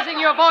you raising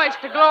your voice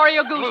to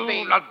Gloria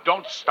Gooseby. Now,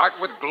 don't start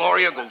with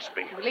Gloria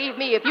Gooseby. Believe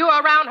me, if you were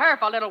around her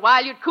for a little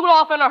while, you'd cool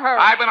off in a hurry.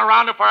 I've been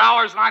around her for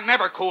hours, and I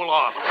never cool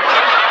off.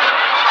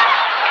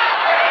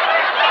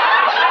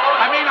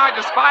 I mean, I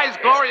despise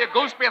Gloria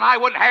Gooseby, and I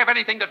wouldn't have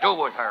anything to do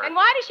with her. And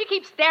why does she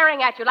keep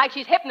staring at you like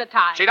she's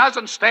hypnotized? She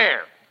doesn't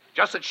stare.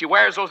 Just that she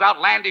wears those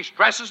outlandish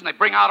dresses, and they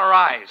bring out her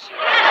eyes.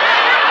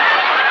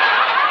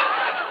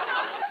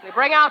 They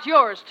bring out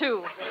yours,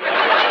 too.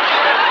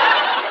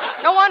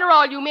 No wonder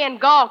all you men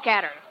gawk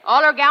at her.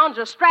 All her gowns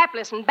are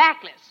strapless and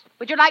backless.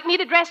 Would you like me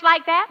to dress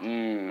like that?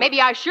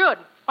 Maybe I should.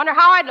 Wonder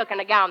how I'd look in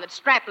a gown that's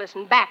strapless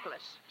and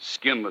backless.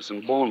 Skinless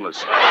and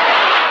boneless.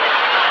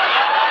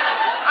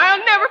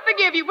 I'll never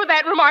forgive you for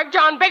that remark,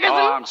 John Bickerson.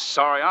 Oh, I'm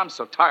sorry. I'm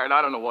so tired.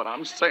 I don't know what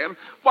I'm saying.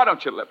 Why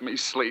don't you let me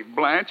sleep,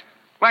 Blanche?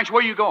 Blanche,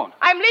 where are you going?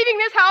 I'm leaving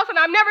this house and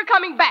I'm never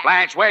coming back.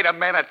 Blanche, wait a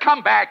minute.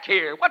 Come back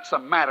here. What's the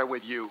matter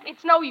with you?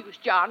 It's no use,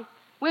 John.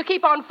 We'll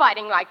keep on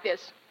fighting like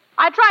this.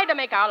 I tried to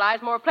make our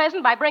lives more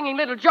pleasant by bringing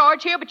little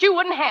George here, but you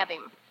wouldn't have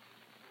him.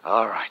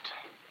 All right.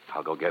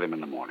 I'll go get him in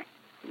the morning.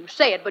 You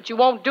say it, but you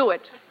won't do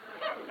it.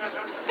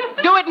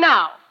 Do it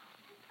now.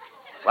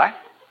 What?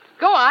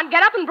 Go on,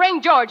 get up and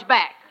bring George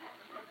back.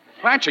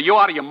 Blanche, are you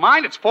out of your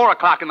mind? It's 4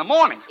 o'clock in the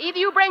morning. Either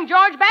you bring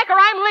George back or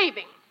I'm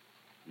leaving.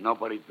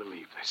 Nobody'd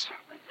believe this.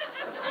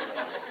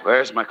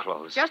 Where's my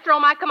clothes? Just throw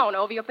my kimono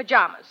over your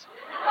pajamas.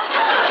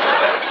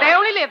 They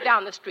only live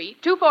down the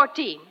street,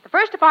 214, the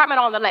first apartment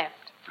on the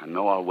left. I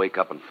know I'll wake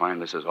up and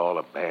find this is all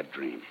a bad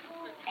dream.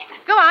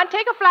 Go on,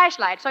 take a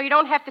flashlight so you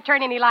don't have to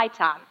turn any lights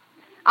on.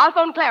 I'll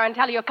phone Clara and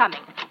tell her you're coming.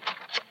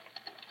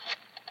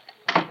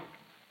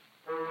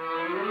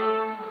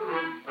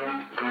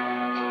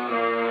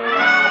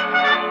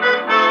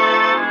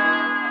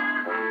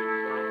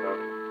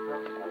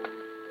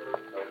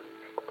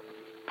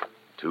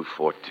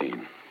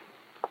 $214.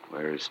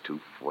 Where's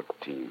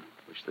 214?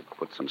 Wish they'd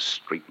put some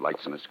street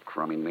lights in this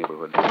crummy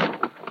neighborhood.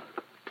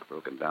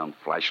 Broken down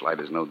flashlight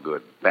is no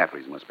good.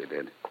 Batteries must be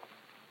dead.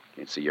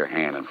 Can't see your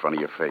hand in front of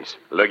your face.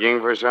 Looking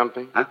for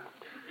something? Huh?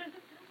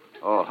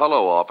 Oh,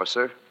 hello,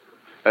 officer.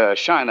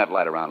 Shine that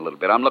light around a little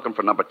bit. I'm looking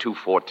for number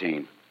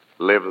 214.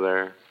 Live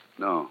there?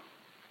 No,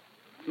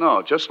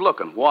 just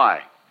looking.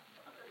 Why?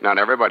 Not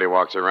everybody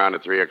walks around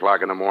at 3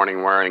 o'clock in the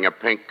morning wearing a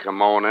pink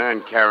kimono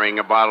and carrying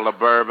a bottle of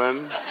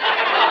bourbon.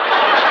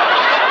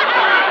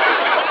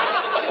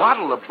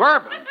 Bottle of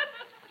bourbon?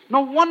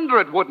 No wonder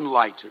it wouldn't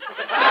light.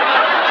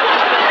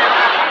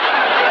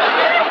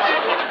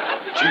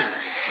 Dear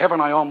heaven,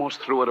 I almost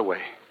threw it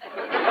away.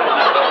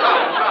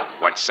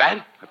 What's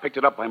that? I picked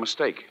it up by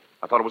mistake.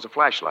 I thought it was a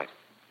flashlight.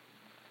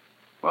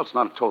 Well, it's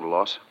not a total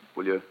loss.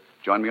 Will you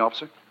join me,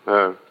 officer?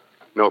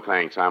 No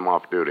thanks. I'm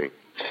off duty.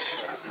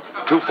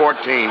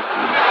 214.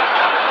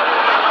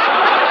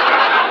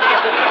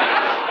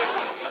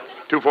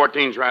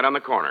 214's right on the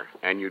corner.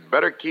 And you'd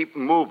better keep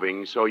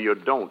moving so you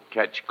don't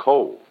catch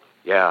cold.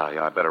 Yeah,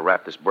 I better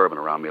wrap this bourbon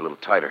around me a little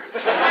tighter.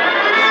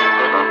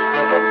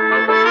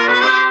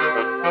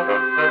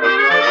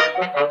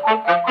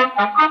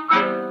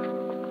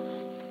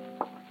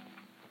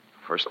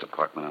 First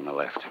apartment on the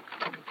left.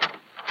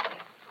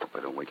 Hope I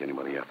don't wake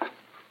anybody up.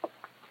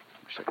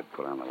 Wish I could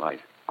put on the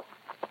light.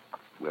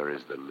 Where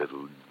is the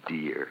little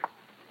dear?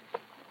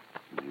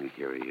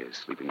 Here he is,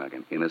 sleeping like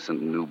an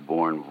innocent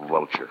newborn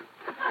vulture.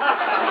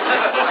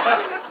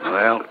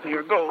 Well,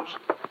 here goes.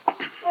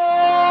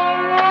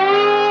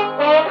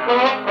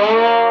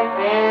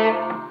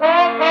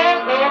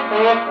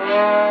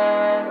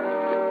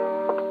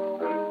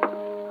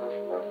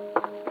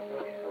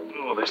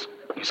 Oh,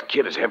 this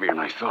kid is heavier than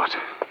I thought.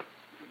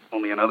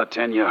 Only another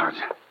 10 yards.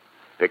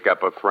 Pick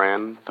up a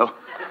friend? Oh.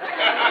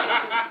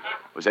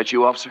 Was that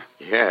you, officer?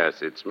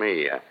 Yes, it's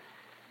me.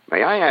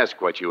 May I ask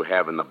what you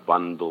have in the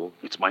bundle?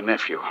 It's my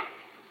nephew.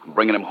 I'm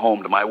bringing him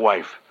home to my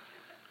wife.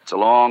 It's a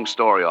long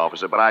story,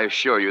 officer, but I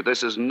assure you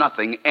this is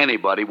nothing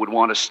anybody would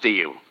want to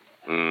steal.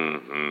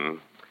 Mm-hmm.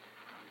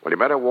 Well, you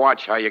better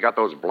watch how you got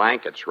those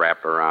blankets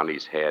wrapped around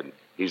his head.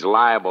 He's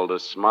liable to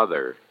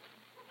smother.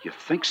 You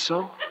think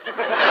so?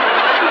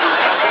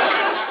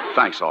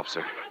 Thanks,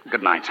 officer.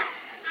 Good night.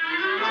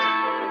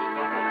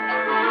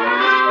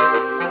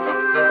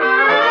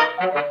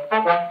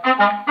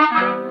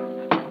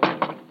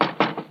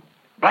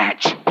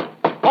 Blanche,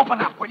 open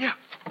up, will you?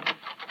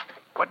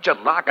 What'd you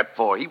lock it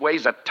for? He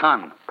weighs a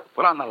ton.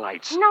 Put on the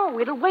lights. No,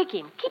 it'll wake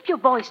him. Keep your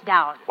voice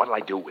down. What'll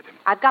I do with him?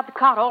 I've got the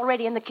cot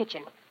already in the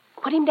kitchen.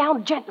 Put him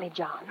down gently,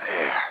 John.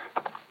 There.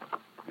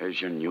 There's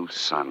your new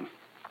son.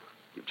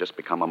 You've just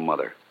become a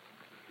mother.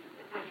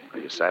 Are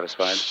you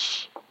satisfied?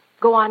 Shh.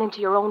 Go on into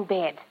your own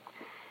bed.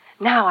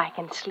 Now I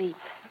can sleep.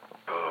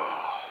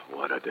 Oh,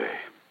 what a day.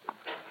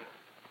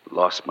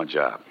 Lost my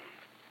job.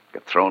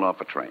 Got thrown off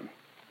a train.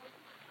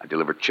 I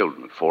deliver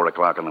children at 4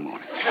 o'clock in the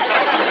morning.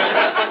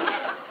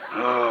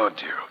 Oh,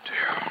 dear, oh,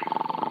 dear.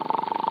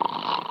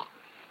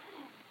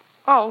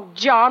 Oh,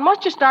 John,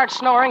 must you start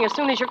snoring as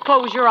soon as you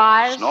close your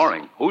eyes?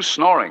 Snoring? Who's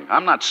snoring?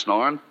 I'm not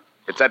snoring.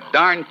 It's that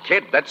darn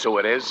kid, that's who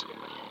it is.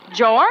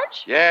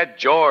 George? Yeah,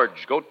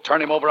 George. Go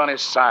turn him over on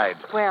his side.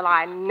 Well,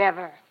 I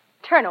never.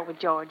 Turn over,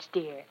 George,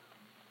 dear.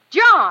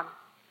 John!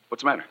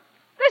 What's the matter?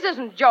 This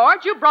isn't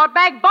George. You brought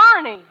back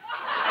Barney.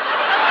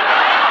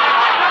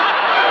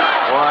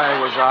 Why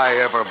was I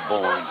ever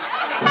born?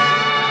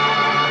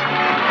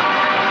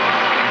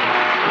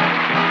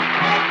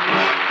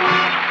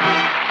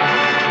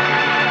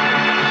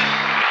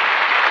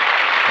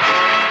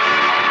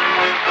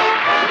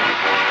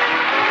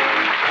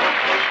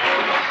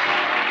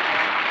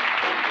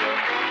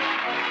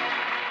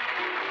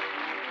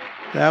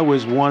 That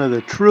was one of the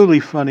truly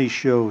funny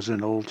shows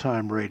in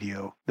old-time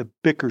radio, The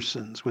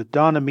Bickersons, with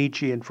Don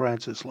Amici and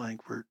Francis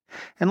Langford.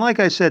 And like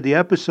I said, the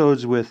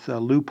episodes with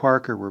Lou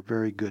Parker were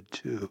very good,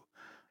 too.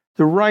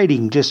 The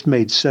writing just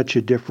made such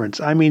a difference.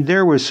 I mean,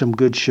 there was some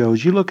good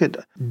shows. You look at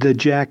the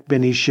Jack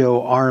Benny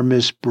Show, Our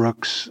Miss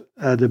Brooks,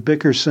 The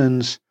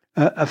Bickersons,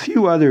 a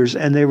few others,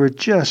 and they were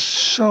just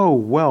so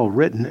well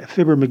written.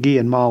 Fibber McGee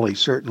and Molly,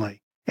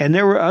 certainly. And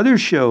there were other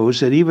shows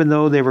that even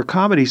though they were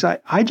comedies,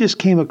 I just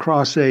came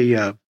across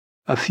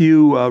a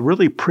few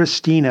really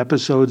pristine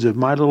episodes of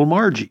My Little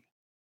Margie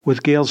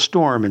with Gail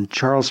Storm and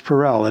Charles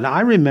Perrell. And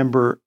I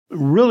remember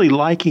really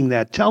liking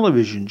that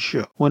television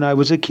show when I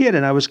was a kid,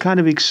 and I was kind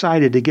of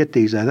excited to get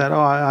these. I thought,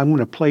 I'm going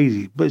to play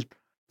these. But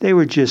they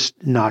were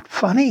just not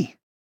funny.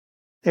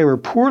 They were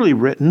poorly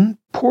written,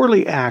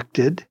 poorly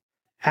acted.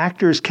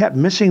 Actors kept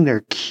missing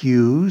their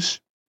cues.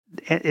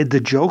 And the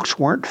jokes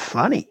weren't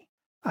funny.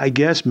 I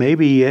guess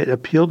maybe it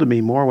appealed to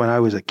me more when I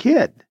was a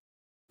kid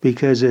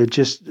because it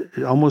just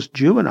almost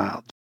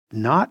juvenile.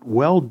 Not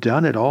well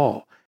done at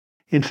all.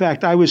 In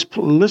fact, I was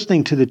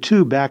listening to the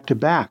two back to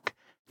back,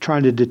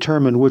 trying to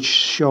determine which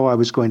show I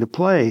was going to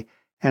play.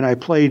 And I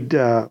played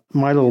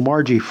My Little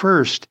Margie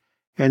first,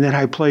 and then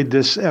I played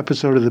this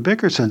episode of The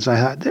Bickersons.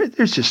 I thought,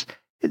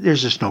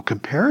 there's just no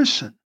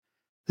comparison.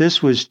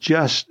 This was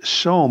just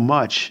so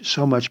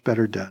much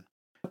better done.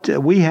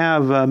 We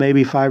have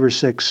maybe 5 or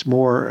 6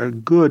 more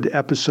good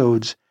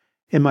episodes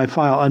in my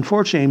file.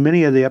 Unfortunately,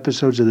 many of the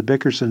episodes of The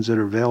Bickersons that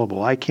are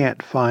available, I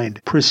can't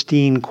find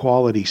pristine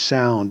quality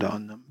sound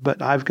on them.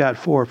 But I've got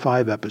 4 or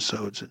 5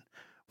 episodes, and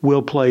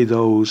we'll play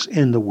those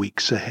in the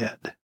weeks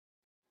ahead.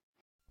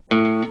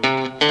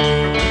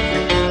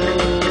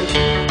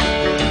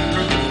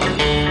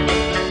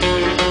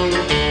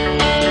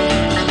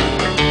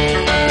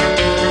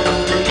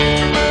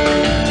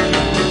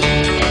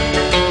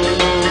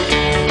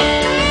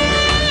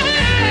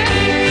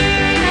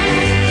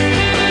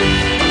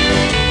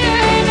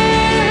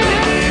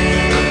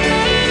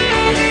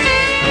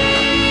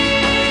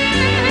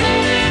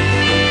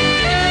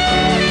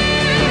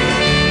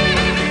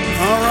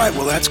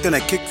 That's going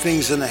to kick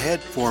things in the head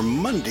for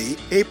Monday,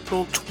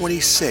 April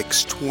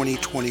 26,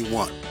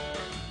 2021.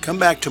 Come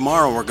back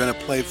tomorrow. We're going to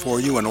play for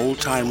you an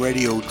old-time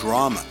radio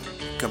drama.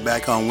 Come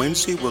back on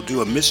Wednesday. We'll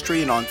do a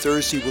mystery, and on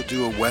Thursday we'll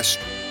do a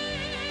Western.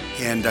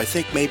 And I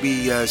think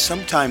maybe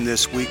sometime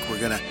this week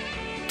we're going to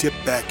dip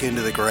back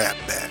into the Grap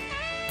Bag.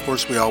 Of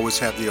course, we always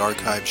have the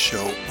archive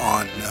show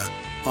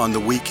on the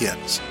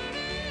weekends.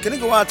 Going to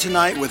go out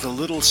tonight with a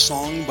little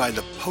song by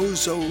the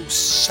Pozo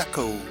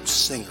Secco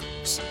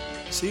Singers.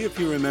 See if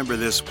you remember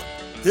this one.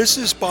 This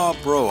is Bob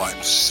Bro.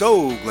 I'm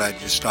so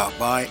glad you stopped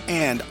by,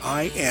 and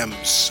I am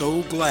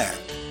so glad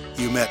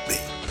you met me.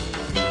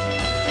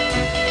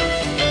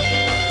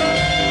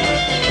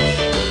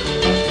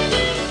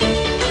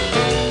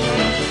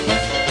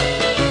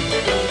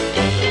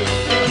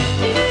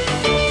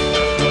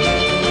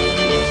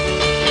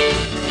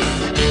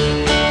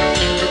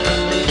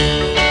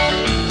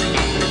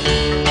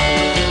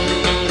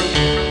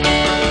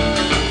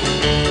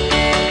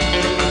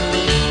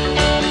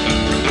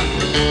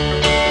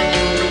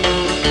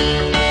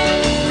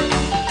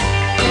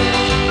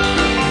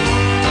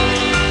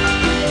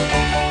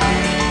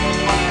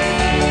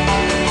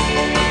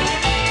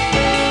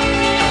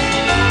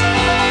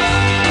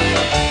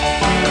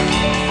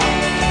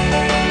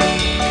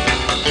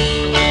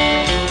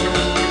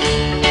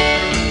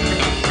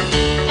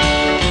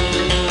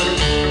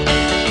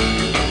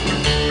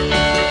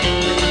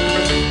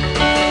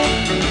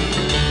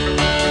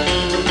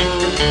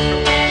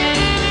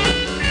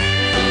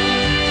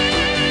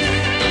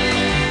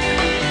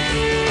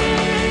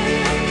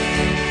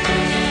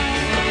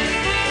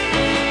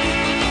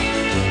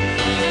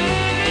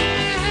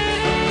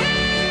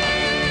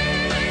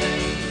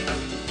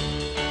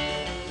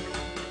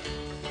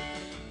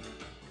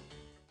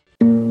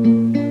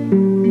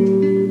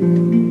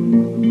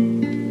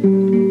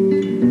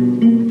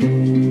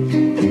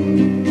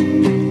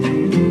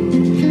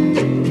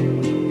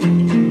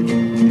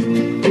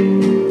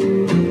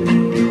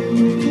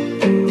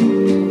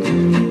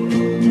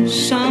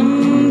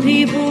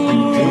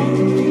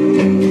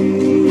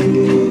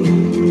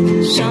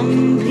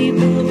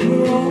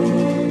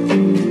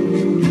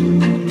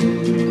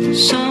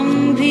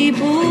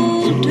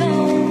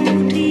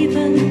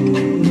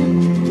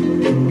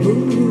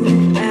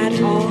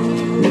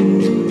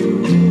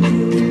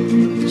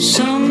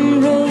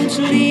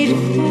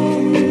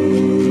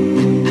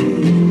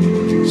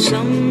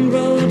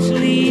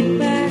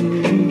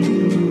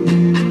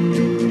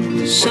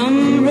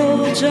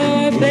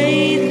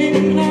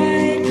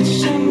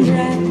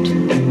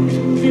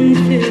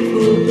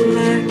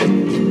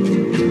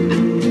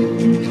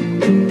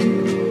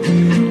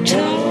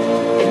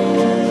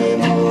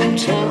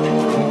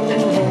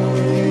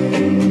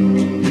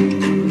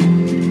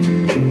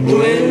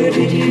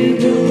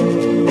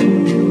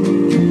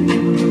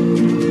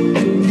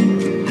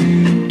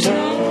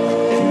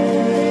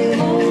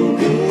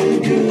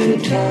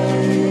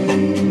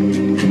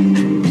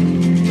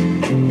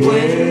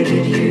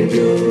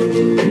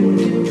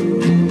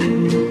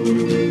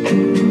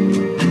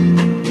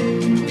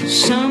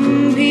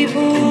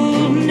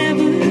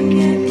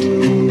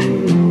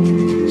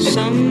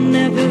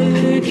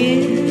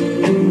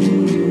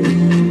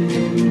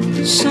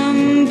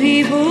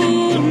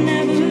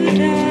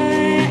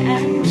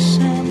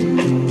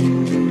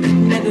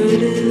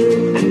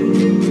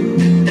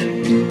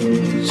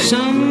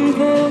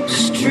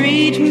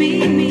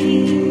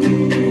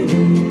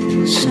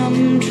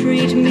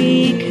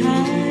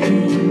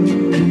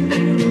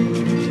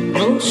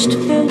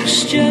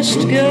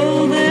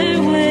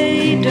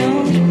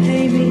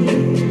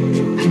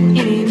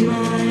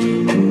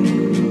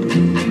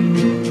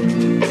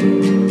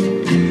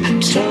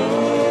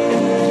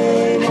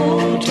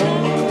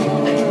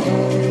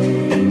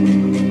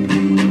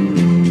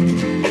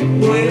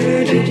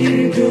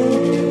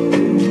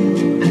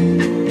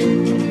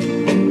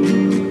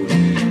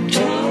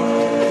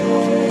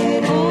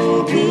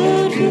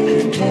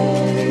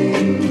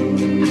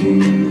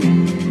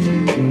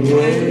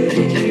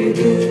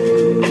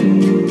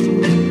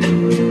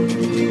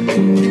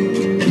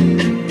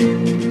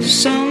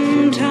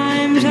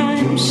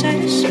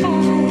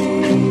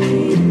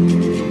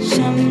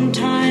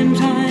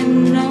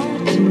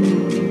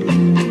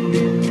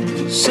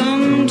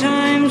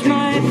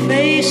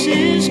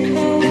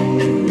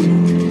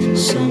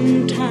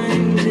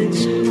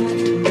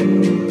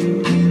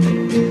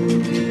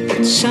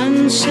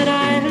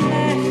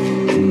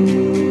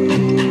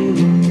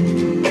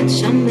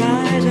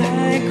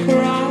 I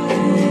cry.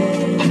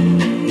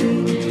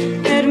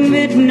 At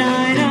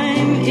midnight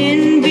I'm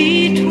in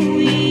between.